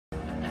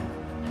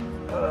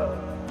Oh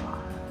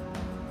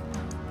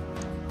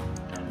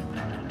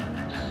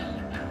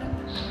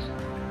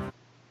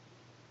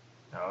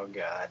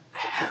god.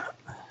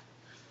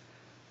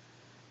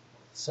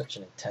 Such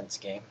an intense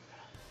game.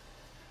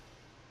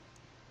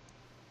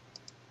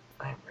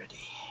 I'm ready.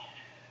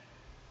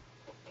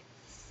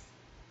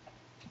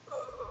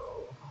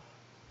 Oh.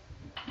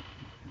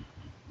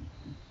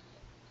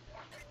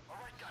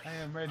 I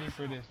am ready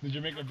for this. Did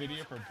you make a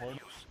video for Portal?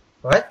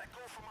 What?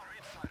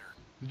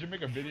 Did you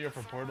make a video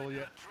for Portal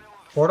yet?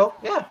 Portal?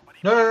 Yeah.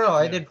 No.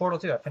 I Yeah. did Portal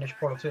 2. I finished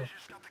Portal 2.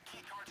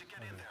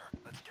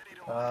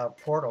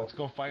 Portal. Let's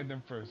go find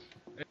them first.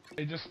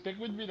 Hey, just stick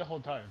with me the whole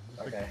time.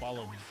 Just Okay. like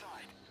follow me.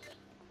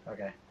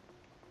 Okay.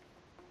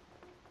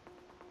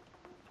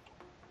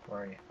 Where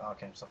are you? Oh,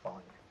 okay, I'm still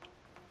following you.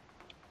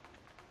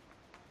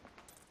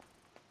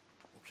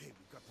 Okay,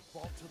 we've got the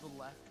vault to the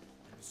left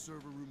and the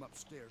server room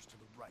upstairs to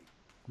the right.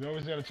 We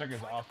always gotta check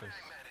his office.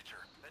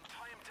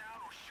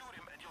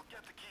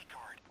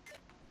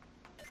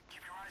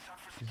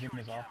 He's in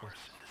his office.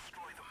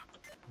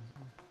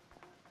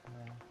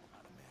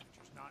 Not a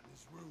manager's not in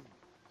his room.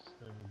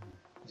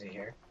 Is he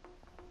here?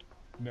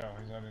 No,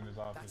 he's not in his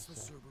office. That's the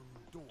server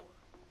room door.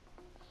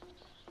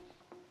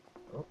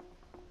 Oh.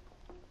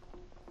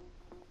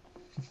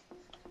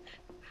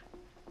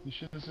 You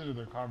should listen to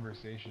their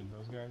conversation,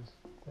 those guys.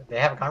 They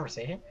have a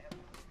conversation?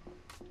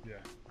 Yeah.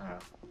 Oh.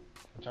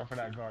 Watch out for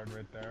that guard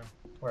right there.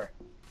 Where?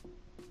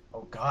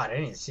 Oh god, I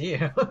didn't see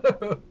you.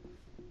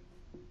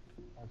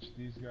 Watch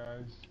these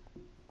guys.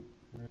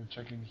 We're gonna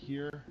check in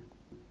here.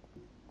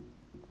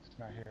 It's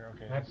not here.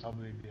 Okay, Yep. it's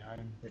probably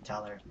behind The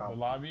teller, the probably.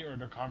 lobby or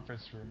the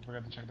conference room.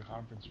 Forgot to check the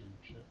conference room.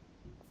 Shit.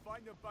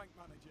 Find your bank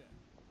manager.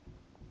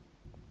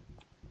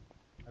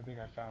 I think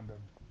I found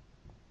him.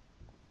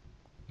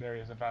 There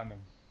he is. I found him.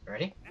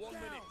 Ready? 1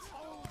 minute.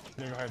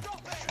 Yeah, go ahead.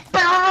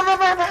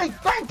 Bang!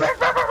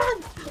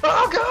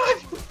 Oh god!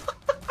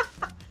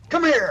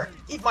 Come here!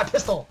 Eat my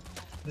pistol!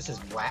 This is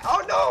whack.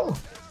 Oh no!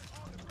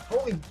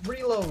 Holy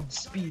reload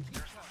speed.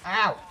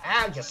 Ow!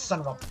 Ow, you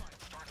son of a...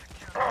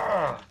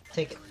 Ugh.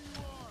 Take it.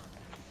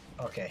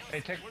 Okay.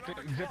 Hey,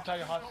 zip tie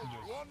your hostages.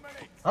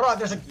 Hold on,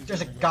 there's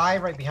a guy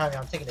right behind me.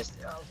 I'm taking this.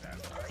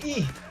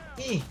 E!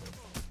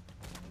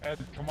 Ed,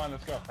 come on,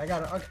 let's go. I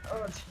got it. Stay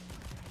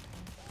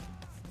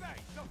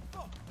the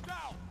fuck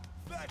down.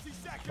 30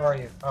 seconds. Where are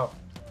you? Oh.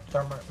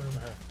 Thermite room.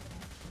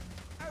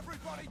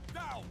 Everybody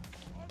down.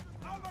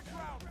 On the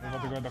ground. We're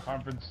about to go to the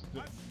conference,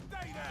 Stay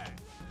there.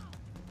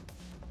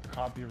 the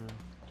copy room.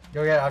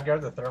 Go get it. I'll go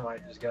to the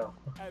thermite. Just go.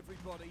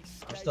 Everybody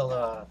stay I'm still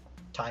down.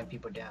 tying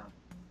people down.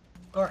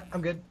 Alright,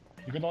 I'm good.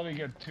 You can only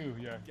get 2,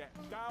 yeah. Get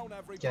down,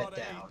 everybody. Get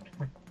down.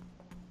 I'm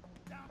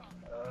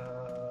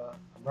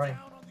running.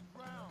 Down on the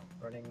ground.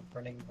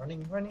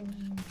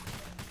 Running.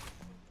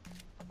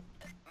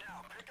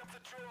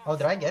 Oh,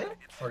 did I get it?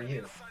 Or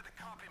you?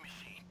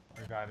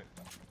 I got it.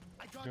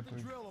 I got Good the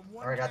thing. drill and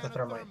one Alright, got the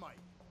can of thermite.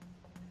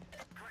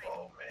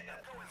 Oh, man.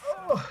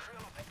 Oh.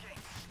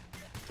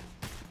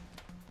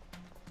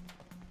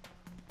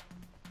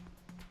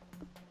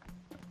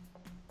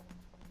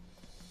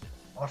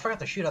 Oh, I forgot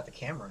to shoot out the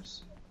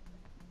cameras.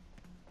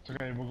 It's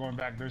okay, we're going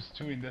back. There's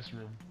 2 in this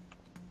room.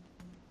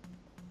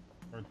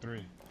 Or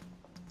 3.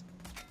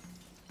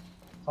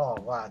 Oh,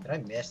 wow. Did I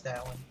miss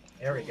that one?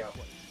 There we go.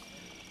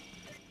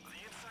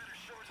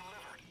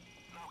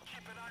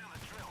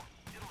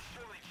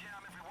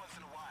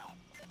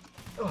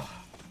 Oh.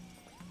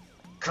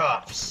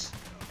 Cops.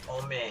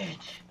 Oh, man.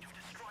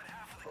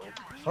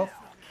 Oh.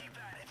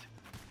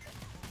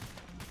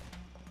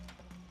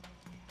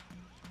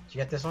 Did you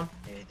get this one?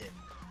 Yeah, you did.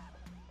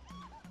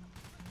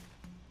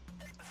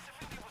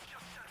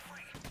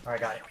 Alright,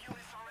 got it.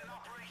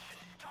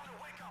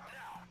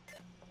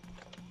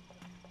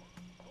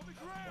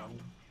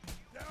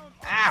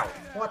 Ow!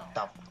 What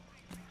the?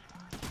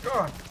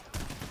 God!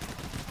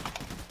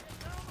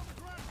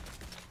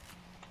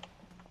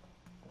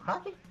 How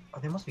did? Oh,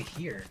 they must be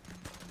here.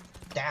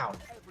 Down.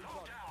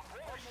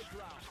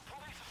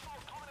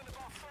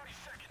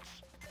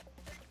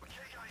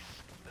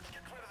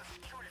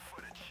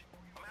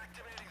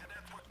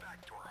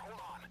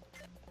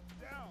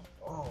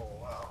 Oh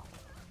wow.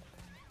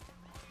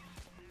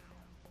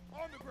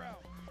 On the ground.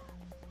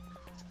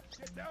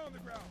 Get down on the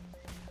ground.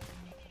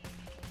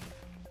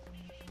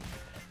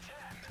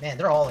 Man,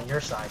 they're all on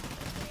your side.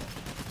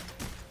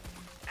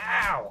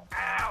 Ow!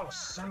 Ow!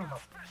 Son of a...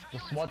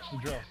 Just watch the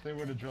drill. Stay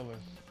where the drill is.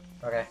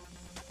 Okay.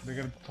 They're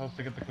gonna tell us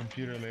to get the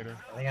computer later.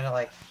 Are they gonna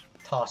like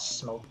toss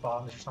smoke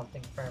bombs or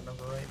something if I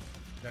remember right?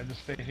 Yeah,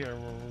 just stay here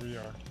where we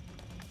are.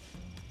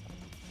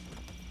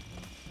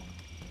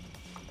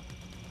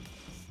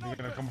 They're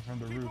gonna come from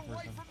the roof or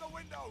something. From the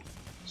windows.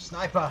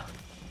 Sniper!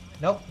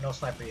 Nope, no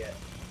sniper yet.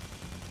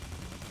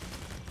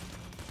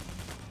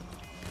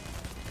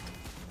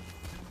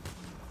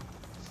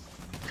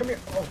 Come here.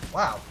 Oh,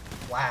 wow.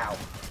 Wow.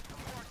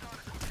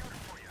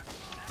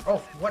 Oh,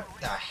 what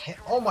the heck?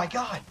 Oh my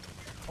god.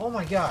 Oh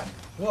my god.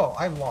 Whoa,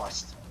 I'm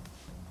lost.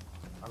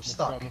 I'm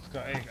stuck. Let's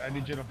go. Hey, I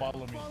need you to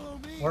follow me.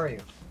 Where are you?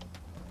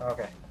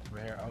 Okay.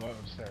 Right here. I'm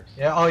upstairs.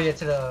 Yeah, oh yeah,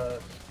 to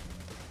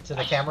to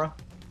the camera.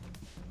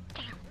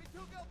 They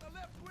took out the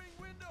left wing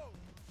window.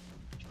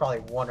 There's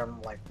probably one of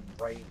them like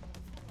right.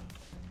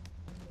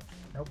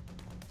 Nope.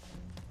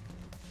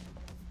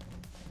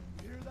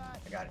 You hear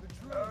that? I got it. The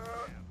drill is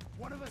jammed.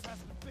 One of us has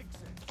to fix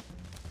it.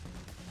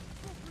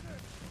 Open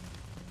it.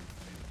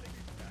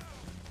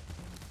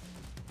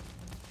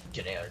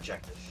 Get an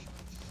objective.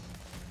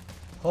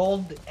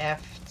 Hold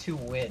F to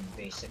win,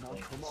 basically.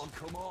 Come on,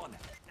 come on.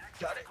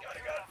 Got it.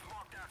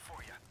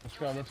 Let's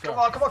go, let's go. Come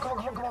on, come on, come on,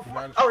 come on, come on, come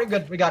got on. it. Oh, we're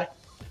good. We got it.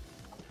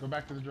 Go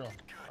back to the drill.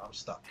 I'm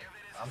stuck.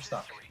 I'm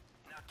stuck.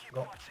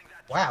 Go.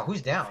 Wow,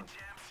 who's down?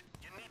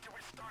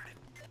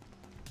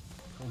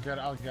 Go get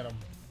I'll get him.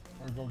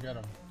 Or go get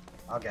him.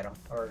 I'll get him.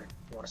 Or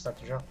you want to start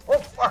the drill? Oh,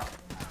 fuck!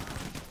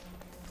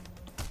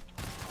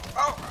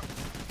 Oh!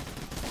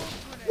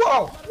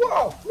 Whoa!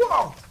 Whoa!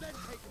 Whoa! Then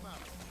take him out.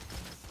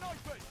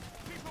 Snipers,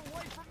 keep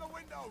away from the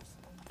windows.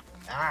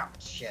 Ah,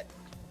 shit.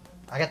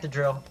 I got the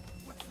drill.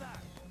 What's that?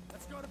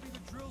 That's gotta be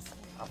the drill squeak.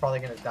 I'm probably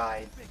gonna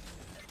die. Fix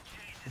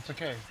it. It's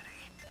okay.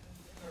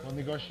 We'll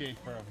negotiate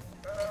for him.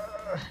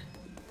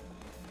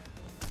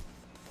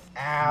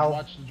 Ow.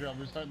 Watch the drill.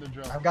 We're starting the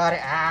drill. I've got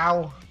it.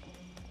 Ow.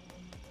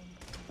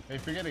 Hey,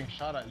 if you're getting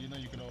shot at, you know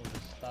you can always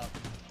just stop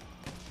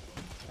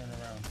and turn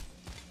around.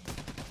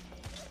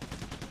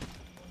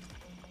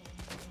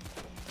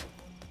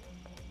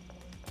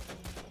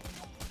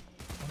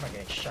 I'm not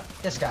getting shot.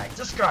 This guy.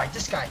 This guy.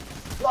 This guy.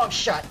 Long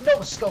shot.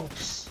 No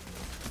scopes.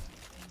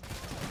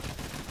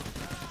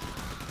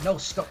 No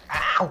scope.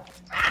 Ow.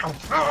 Ow.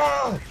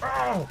 Ow.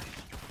 Ow.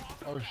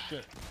 Oh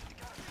shit.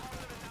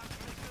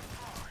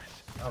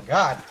 Oh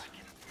god.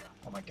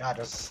 Oh my god.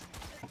 There's...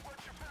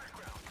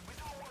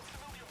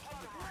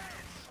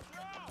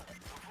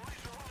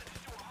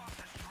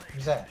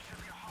 Who's that?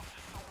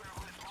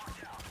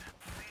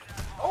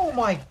 Oh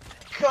my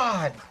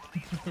god!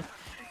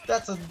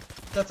 That's a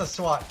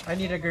SWAT. I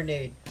need a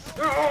grenade.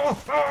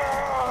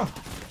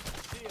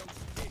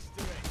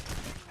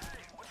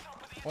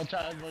 Watch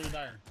out, everybody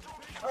dying.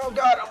 Oh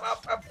god,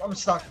 I'm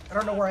stuck. I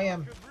don't know where I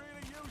am. Could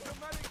really use a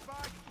medic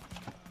bag.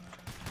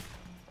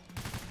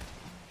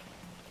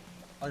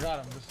 I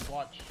got him. Just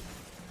watch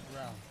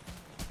around.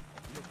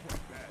 You look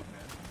quite bad,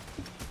 man.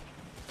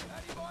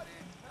 Anybody?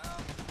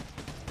 Help!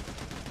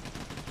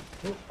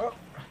 Ooh, oh.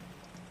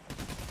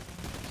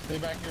 Stay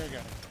back here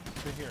again.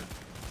 Stay here.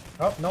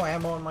 Oh, no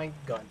ammo in my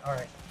gun.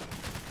 Alright.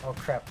 Oh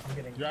crap, I'm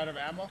getting... You're out of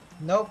ammo?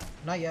 Nope,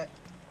 not yet.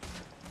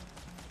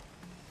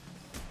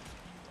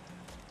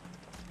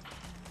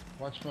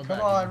 Watch my back.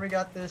 Come on, we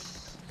got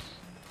this.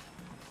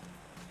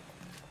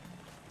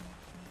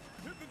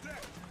 Hit the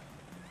deck.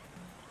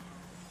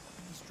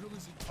 This drill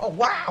isn't. Oh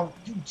wow,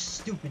 you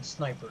stupid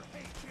sniper.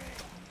 Hey, Jay.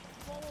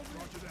 Follow me.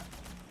 Roger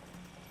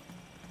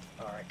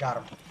that. Alright, got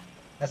him.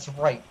 That's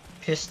right.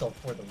 Pistol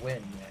for the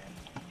win,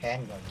 man.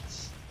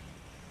 Handguns.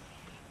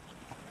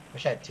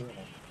 Wish I had two of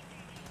them.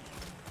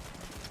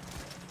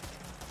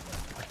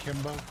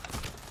 Akimbo.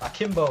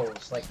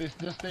 Akimbos, like...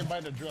 Just stay by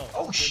the drill.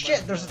 Oh Stay by shit,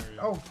 the there's... drill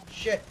area. Oh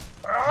shit.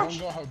 Oh, Don't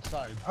go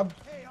outside.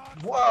 Hey,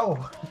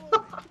 whoa.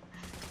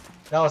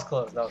 That was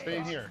close, that was Stay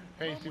close. here.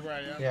 Hey, see where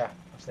I am? Yeah,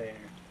 I'm staying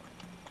here.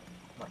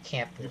 I'm gonna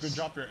camp You this. can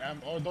drop your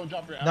ammo. Oh, don't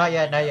drop your ammo. Not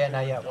yet, not yet,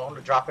 not yet. We're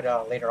gonna drop it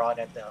later on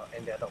in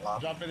the other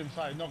lobby. Drop it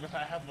inside. No, because I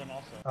have one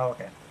also. Oh,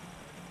 okay.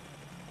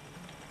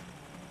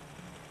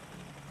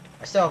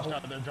 I still have...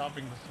 Watch out, they're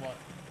dropping the SWAT.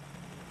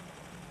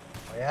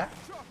 Oh yeah?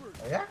 choppers.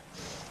 Oh yeah?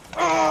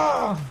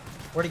 Oh!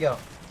 Where'd he go?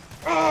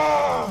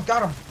 Oh!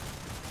 Got him!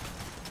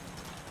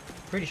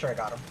 Pretty sure I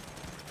got him.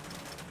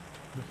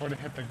 Before they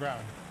hit the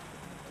ground.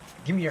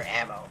 Give me your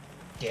ammo.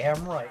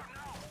 Damn right.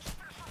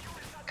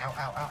 Ow,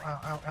 ow, ow, ow,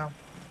 ow, ow.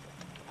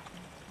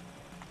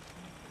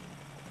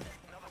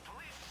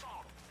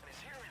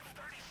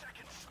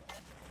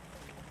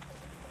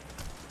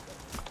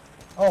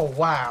 Oh,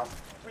 wow.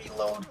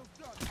 Reload.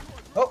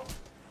 Oh!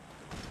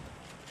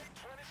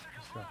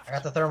 I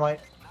got the thermite.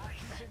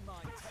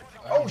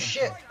 Oh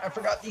shit! I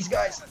forgot these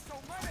guys.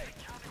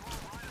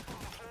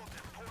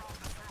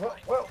 Whoa,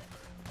 whoa.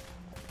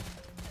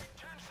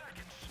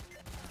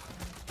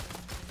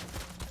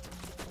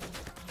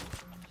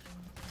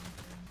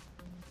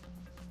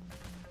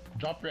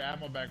 Drop your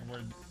ammo back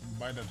where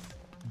by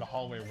the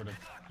hallway where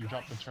you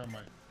drop the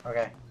termite.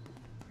 Okay.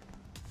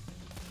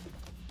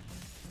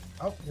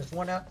 Oh, there's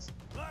one out.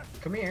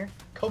 Come here.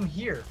 Come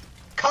here.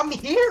 Come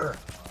here!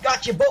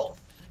 Got you both!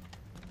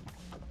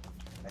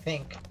 I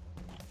think.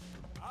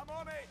 I'm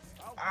on it.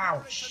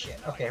 Ow, shit.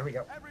 Okay, here we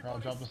go. I'll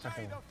drop the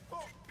second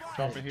one.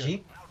 Drop it here.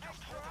 Jeep?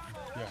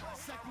 Yeah.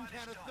 Second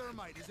can of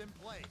thermite is in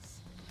place.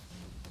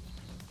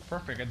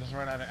 Perfect. I just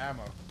ran out of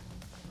ammo.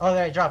 Oh,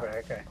 there, I drop it.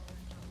 Okay.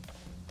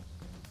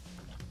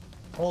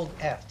 Hold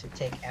F to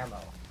take ammo.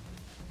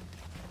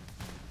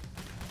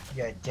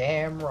 You're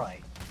damn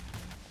right.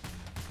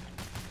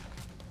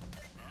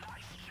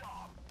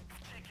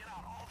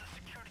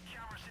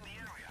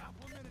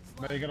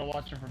 No, you gotta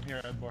watch it from here,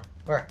 Edward.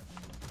 Where?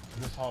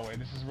 This hallway.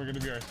 This is we're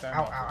gonna be our Ow, standoff.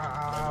 ow,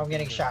 ow, ow, I'm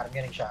getting shot. I'm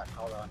getting shot.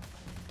 Hold on.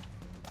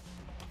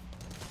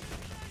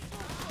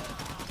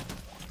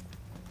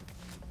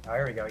 Oh,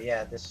 here we go.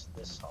 Yeah, this.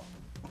 Oh.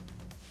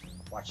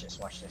 Watch this.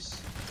 Watch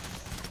this.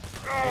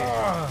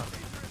 Ugh.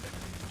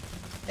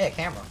 Hey, a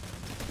camera.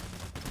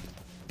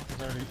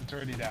 It's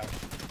already down.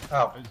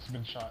 Oh. It's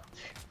been shot.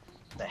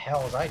 What the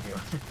hell was I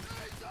doing?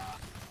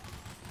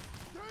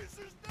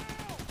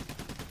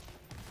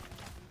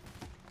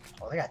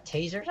 Oh, they got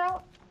tasers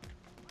out?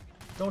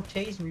 Don't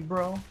tase me,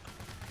 bro.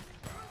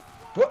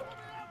 Whoop.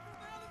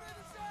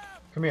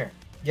 Come here.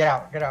 Get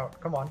out. Get out.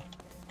 Come on.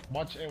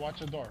 Watch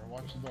the door.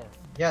 Watch the door.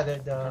 Yeah, the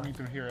Coming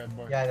through here, Ed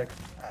boy. yeah,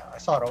 I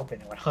saw it open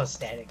when I was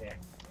standing there.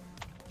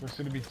 There's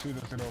gonna be two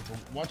that's gonna open.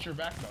 Watch your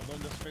back though.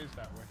 Don't just face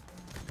that way.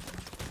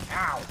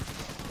 Ow!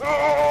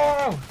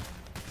 Oh!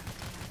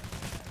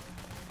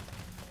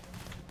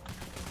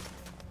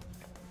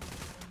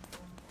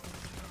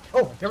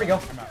 Oh, there we go.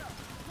 Come out.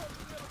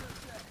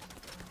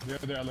 The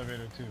other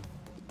elevator too.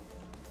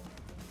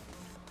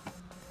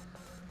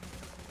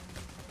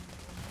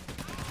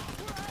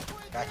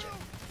 Gotcha.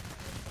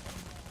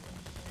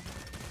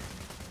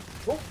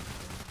 Oh!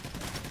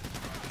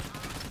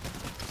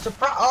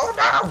 Surprise! Oh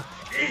no!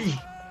 Eee.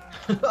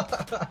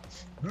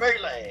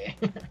 Melee!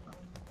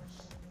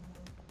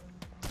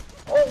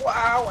 Oh,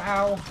 ow,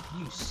 ow!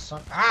 You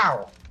son.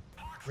 Ow!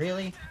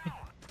 Really?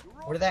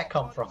 Where did that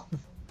come from?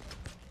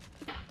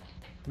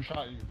 Who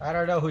shot you? I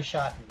don't know who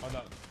shot me. Hold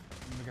up.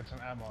 Let me get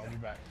some ammo. I'll be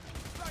back.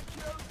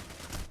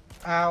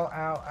 Ow,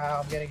 ow,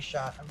 ow! I'm getting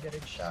shot. I'm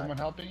getting shot. Someone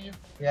helping you?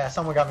 Yeah,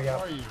 someone got me Where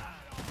up. are you?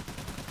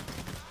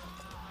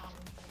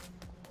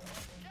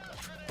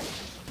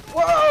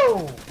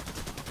 Whoa!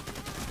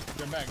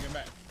 Get back. Get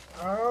back.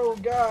 Oh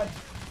god!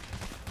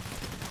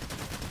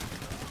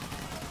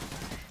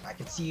 I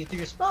can see you through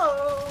your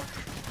smoke.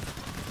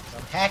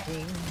 I'm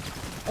hacking.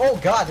 Oh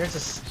god, there's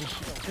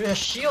a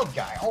shield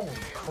guy. Holy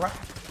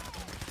crap!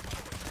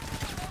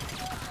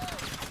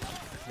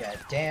 Yeah,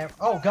 damn.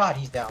 Oh god,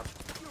 he's down.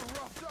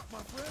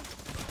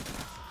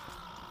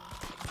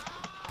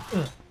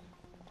 Ugh.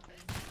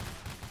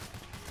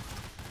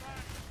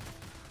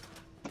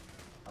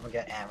 I'm gonna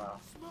get ammo.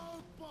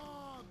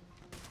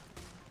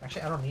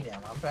 Actually, I don't need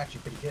ammo. I'm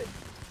actually pretty good.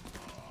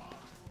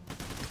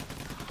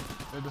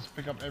 They just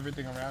pick up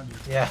everything around you.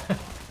 Yeah.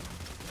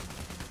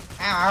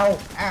 Ow!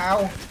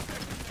 Ow!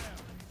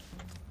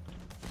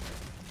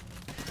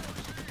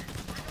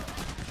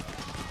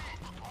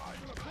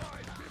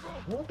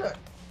 Oh, the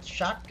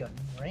shotgun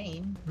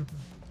rain.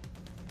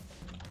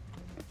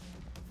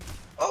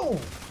 Oh!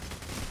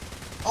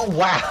 Oh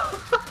wow!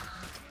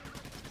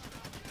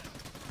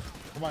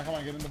 Come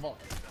on, get in the vault.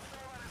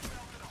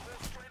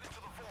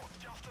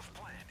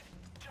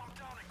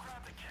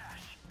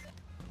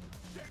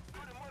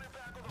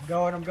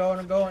 I'm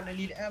going. I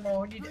need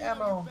ammo.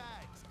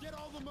 Get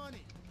all the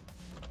money.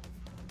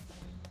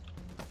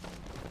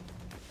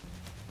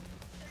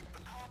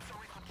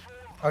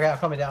 Okay, I'm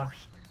coming down.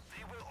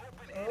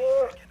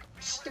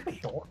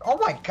 Stupid door. Oh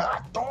my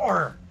god,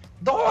 door!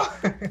 Door!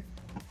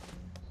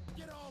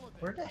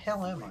 Where the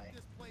hell am I?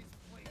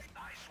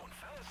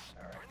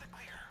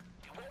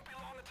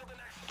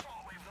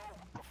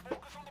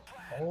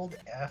 Hold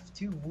F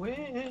to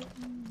win.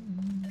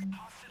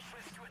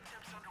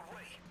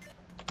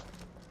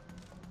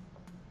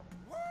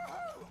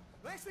 Woohoo!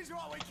 This is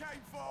what we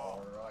came for.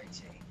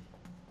 Alrighty.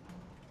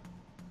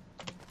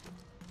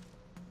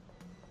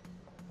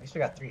 At least we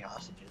got 3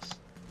 hostages.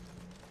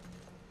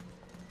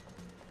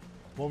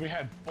 Well, we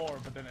had 4,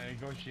 but then I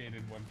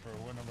negotiated one for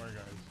one of our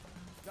guys.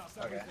 That's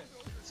Okay, everything.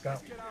 let's go.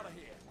 Let's get out of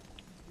here.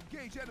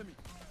 Engage enemy.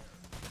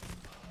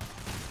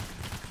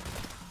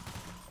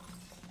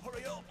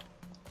 Hurry up.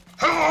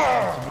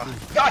 Ah,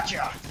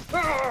 gotcha!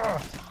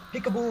 Ah,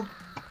 peekaboo!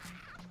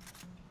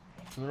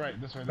 To the right,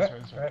 this way.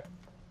 Right.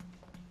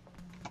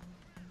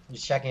 I'm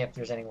just checking if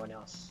there's anyone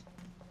else.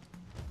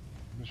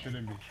 There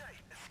shouldn't be.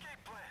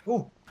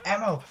 Ooh,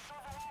 ammo!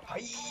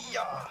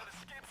 Hiya!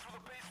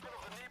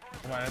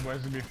 Come on,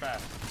 boys, gonna be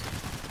fast.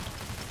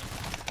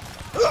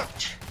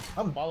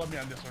 I'm Follow me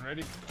on this one,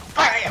 ready?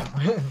 bam!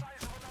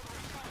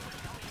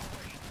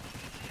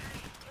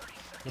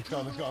 Let's go.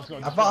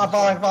 I'm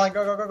falling.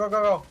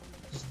 Go.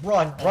 Just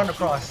run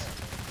across.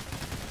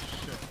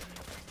 Shit.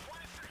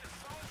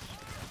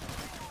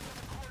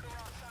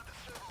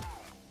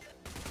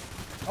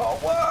 Oh,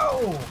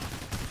 whoa!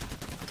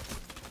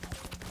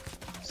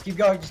 Just keep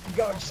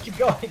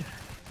going.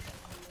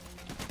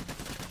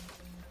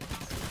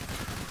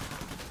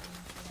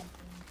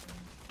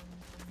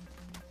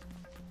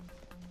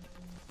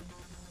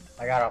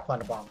 I got a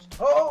plenty of bombs.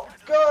 Oh,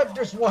 God,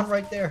 there's one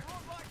right there.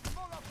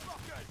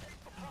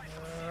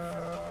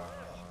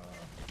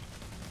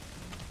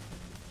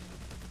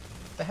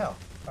 What the hell?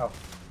 Oh.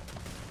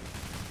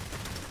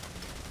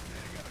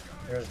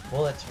 There's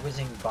bullets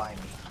whizzing by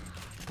me.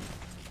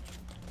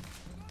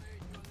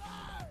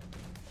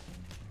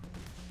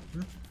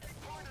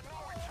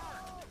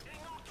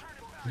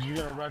 You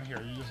gotta run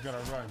here. You just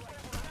gotta run.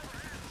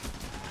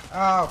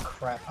 Oh,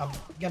 crap. I'm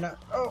gonna...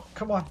 Oh,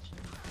 come on.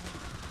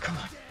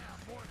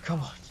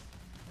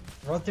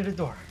 Run through the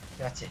door.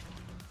 That's it.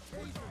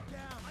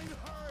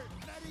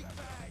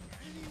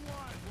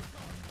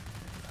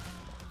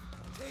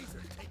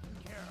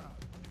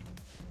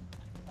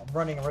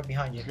 running right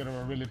behind you. Just gonna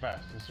run really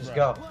fast. Just run.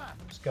 go.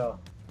 Just go.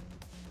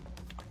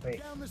 Wait.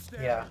 Down the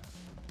stairs. Yeah.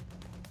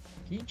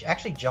 Can you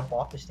actually jump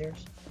off the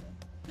stairs?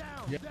 Down,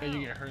 Yeah, down.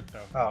 you get hurt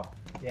though. Oh,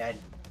 yeah.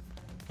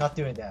 Not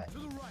doing that. To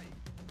the right.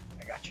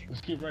 I got you.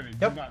 Just keep running.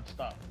 Yep. Do not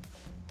stop.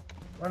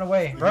 Run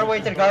away. Run away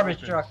to the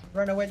garbage truck.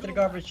 Run away to the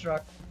garbage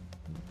truck.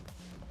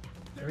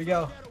 There we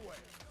go.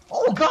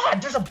 Oh god,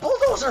 there's a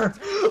bulldozer!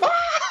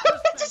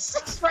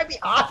 Just right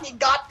behind. He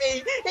got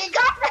me! He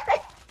got me!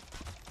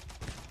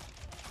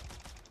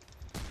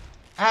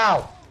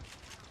 Ow!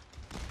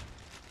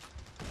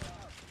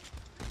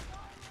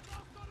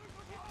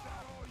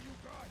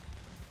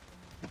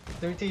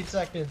 13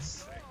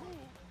 seconds.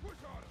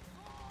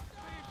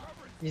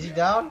 Is he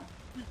down?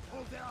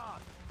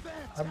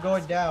 I'm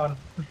going down.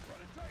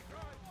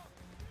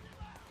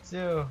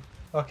 2.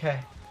 Okay.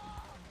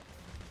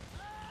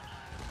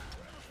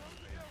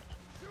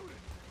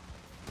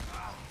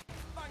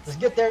 Just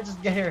get there,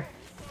 just get here.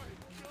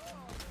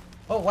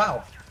 Oh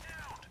wow.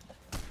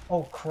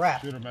 Oh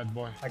crap. Shoot him, bad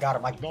boy. I got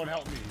him. Don't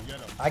help me. Get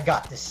him. I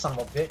got this son of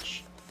a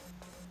bitch.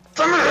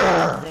 Come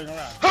here! Going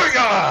around.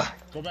 Hiya!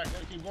 Go back.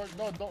 Keep going.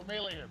 No, don't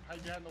melee him.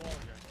 Hide behind the wall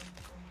again.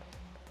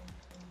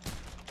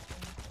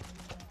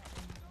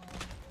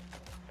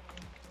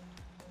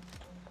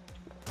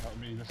 Help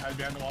me. Just hide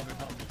behind the wall, then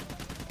help me.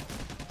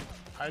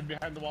 Hide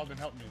behind the wall, then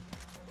help me.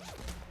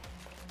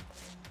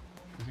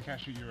 Because he can't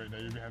shoot you right now.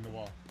 You're behind the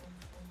wall.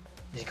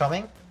 Is he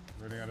coming?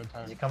 Running out of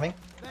time. Is he coming?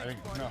 I think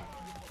no.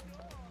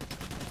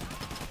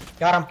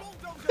 Got him.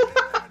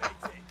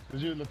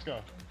 It's you. Let's go.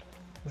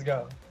 Let's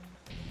go.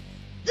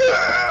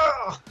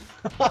 Yeah!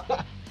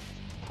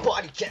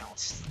 Body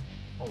counts.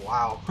 Oh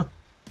wow.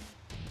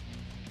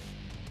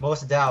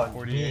 Most down.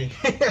 48.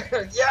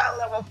 Yeah,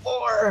 level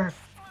 4.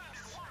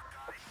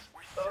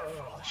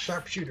 Oh,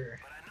 sharpshooter.